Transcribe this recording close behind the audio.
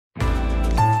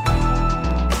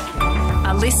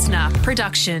listener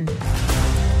production.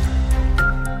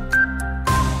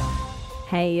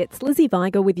 Hey, it's Lizzie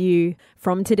Viger with you.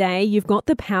 From today, you've got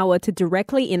the power to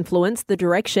directly influence the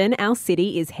direction our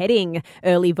city is heading.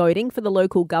 Early voting for the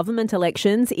local government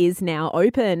elections is now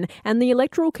open, and the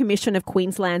Electoral Commission of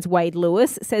Queensland's Wade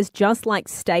Lewis says just like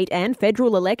state and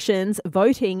federal elections,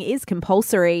 voting is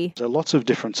compulsory. There are lots of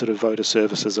different sort of voter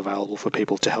services available for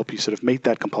people to help you sort of meet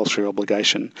that compulsory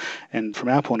obligation. And from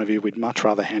our point of view, we'd much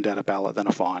rather hand out a ballot than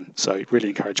a fine. So really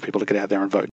encourage people to get out there and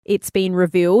vote. It's been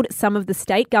revealed some of the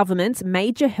state government's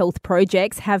major health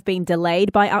projects have been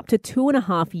delayed by up to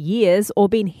 2.5 years or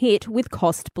been hit with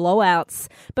cost blowouts.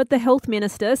 But the health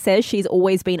minister says she's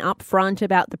always been upfront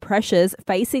about the pressures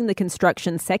facing the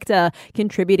construction sector,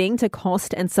 contributing to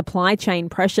cost and supply chain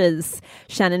pressures.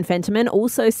 Shannon Fentiman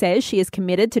also says she is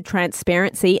committed to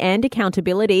transparency and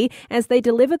accountability as they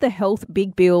deliver the health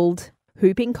big build.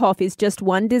 Whooping cough is just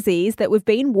one disease that we've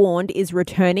been warned is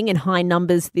returning in high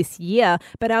numbers this year,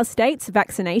 but our state's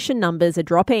vaccination numbers are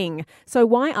dropping. So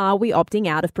why are we opting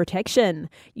out of protection?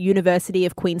 University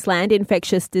of Queensland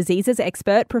infectious diseases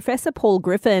expert Professor Paul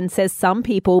Griffin says some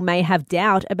people may have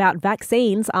doubt about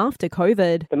vaccines after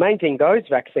COVID. The main thing those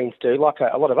vaccines do, like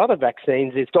a lot of other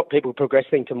vaccines, is stop people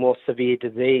progressing to more severe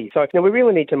disease. So we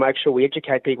really need to make sure we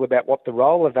educate people about what the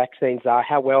role of vaccines are,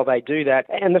 how well they do that,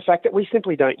 and the fact that we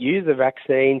simply don't use a vaccine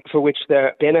for which the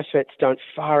benefits don't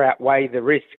far outweigh the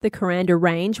risk. The Kuranda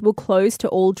Range will close to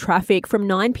all traffic from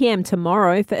 9 p.m.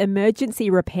 tomorrow for emergency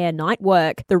repair night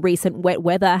work. The recent wet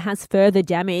weather has further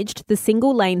damaged the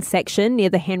single-lane section near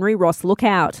the Henry Ross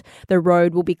Lookout. The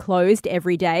road will be closed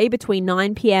every day between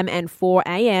 9 p.m. and 4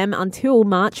 a.m. until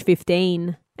March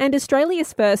 15. And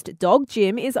Australia's first dog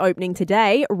gym is opening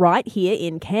today right here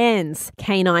in Cairns.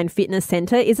 Canine Fitness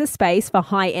Centre is a space for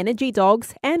high-energy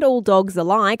dogs and all dogs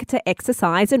alike to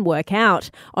exercise and work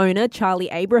out. Owner Charlie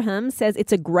Abraham says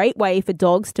it's a great way for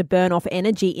dogs to burn off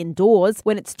energy indoors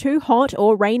when it's too hot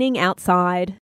or raining outside.